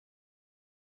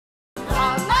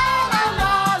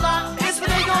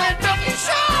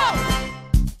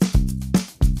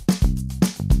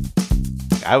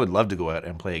I would love to go out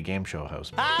and play a game show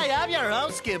host. Hi, I'm your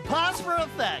host, Skip Pause for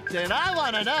Effect, and I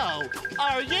want to know,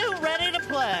 are you ready to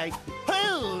play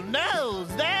Who Knows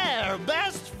Their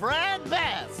Best Friend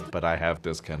Best? But I have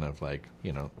this kind of like,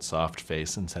 you know, soft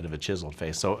face instead of a chiseled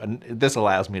face. So and this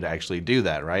allows me to actually do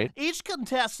that, right? Each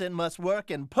contestant must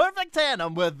work in perfect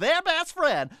tandem with their best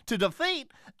friend to defeat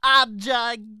a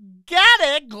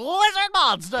gigantic lizard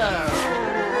monster.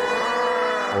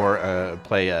 Or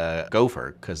play a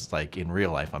gopher, because like in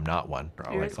real life I'm not one.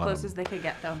 You're as close as they could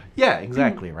get, though. Yeah,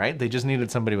 exactly, right? They just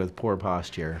needed somebody with poor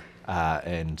posture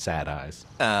and sad eyes.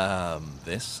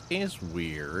 This is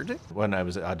weird. When I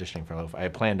was auditioning for Loaf, I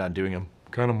planned on doing them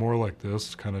kind of more like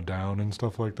this, kind of down and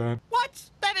stuff like that. What?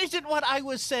 That isn't what I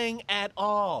was saying at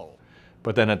all.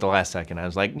 But then at the last second, I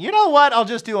was like, you know what? I'll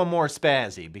just do a more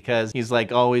spazzy, because he's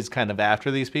like always kind of after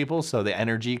these people, so the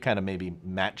energy kind of maybe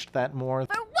matched that more.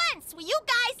 For once, will you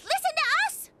guys listen to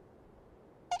us?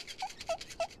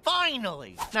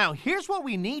 Finally! Now here's what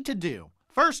we need to do.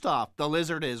 First off, the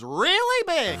lizard is really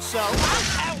big, so...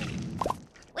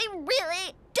 We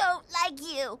really don't like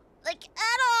you. Like,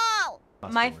 at all.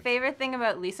 My favorite thing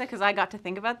about Lisa, because I got to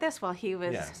think about this while he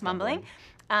was mumbling,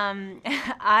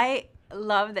 I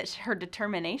love that her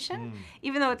determination,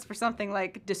 even though it's for something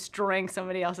like destroying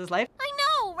somebody else's life. I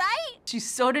know, right? She's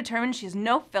so determined, she has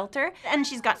no filter, and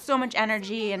she's got so much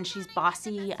energy, and she's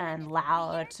bossy and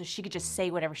loud, so she could just say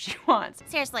whatever she wants.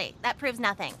 Seriously, that proves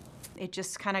nothing. It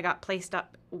just kind of got placed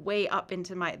up, way up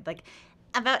into my, like,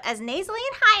 about as nasally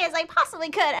and high as I possibly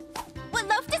could. What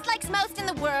Loaf dislikes most in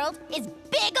the world is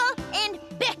Bagel and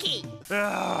Becky.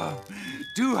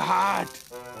 Too hot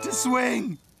to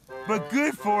swing, but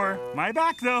good for my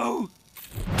back, though.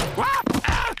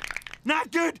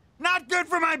 Not good. Not good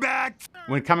for my back.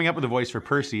 When coming up with a voice for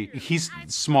Percy, he's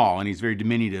small and he's very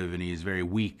diminutive and he's very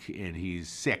weak and he's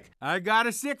sick. I got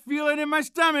a sick feeling in my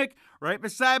stomach, right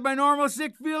beside my normal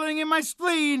sick feeling in my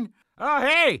spleen. Oh,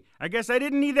 hey, I guess I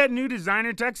didn't need that new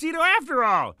designer tuxedo after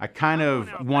all. I kind of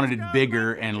wanted it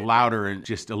bigger and louder and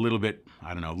just a little bit,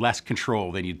 I don't know, less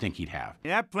control than you'd think he'd have.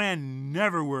 That plan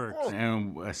never worked.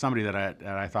 And somebody that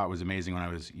I thought was amazing when I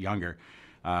was younger,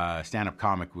 stand-up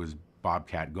comic, was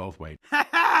Bobcat Goldthwait.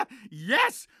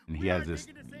 Yes! And he has this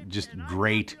just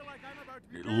great,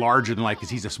 larger than life, because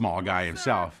he's a small guy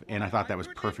himself, and I thought that was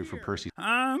perfect for Percy.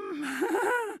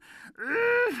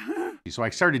 So I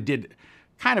did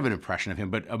kind of an impression of him,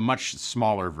 but a much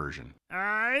smaller version.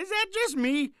 Is that just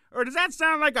me? Or does that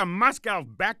sound like a musk elf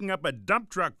backing up a dump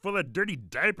truck full of dirty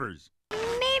diapers?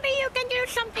 Maybe you can do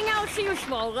something else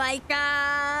useful, like,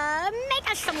 make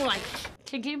us some lunch.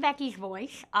 To do Becky's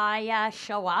voice, I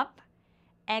show up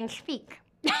and speak.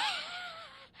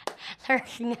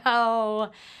 There's no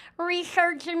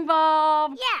research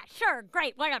involved. Yeah, sure,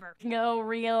 great, whatever. No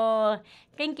real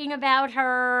thinking about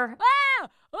her. Ah!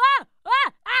 Ah!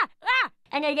 Ah! Ah! Ah!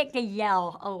 And I get to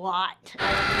yell a lot.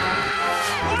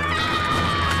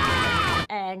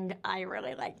 And I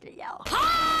really like to yell.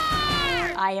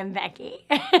 I am Becky.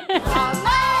 La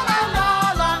la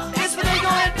la la, it's the Bagel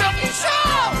and Becky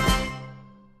Show!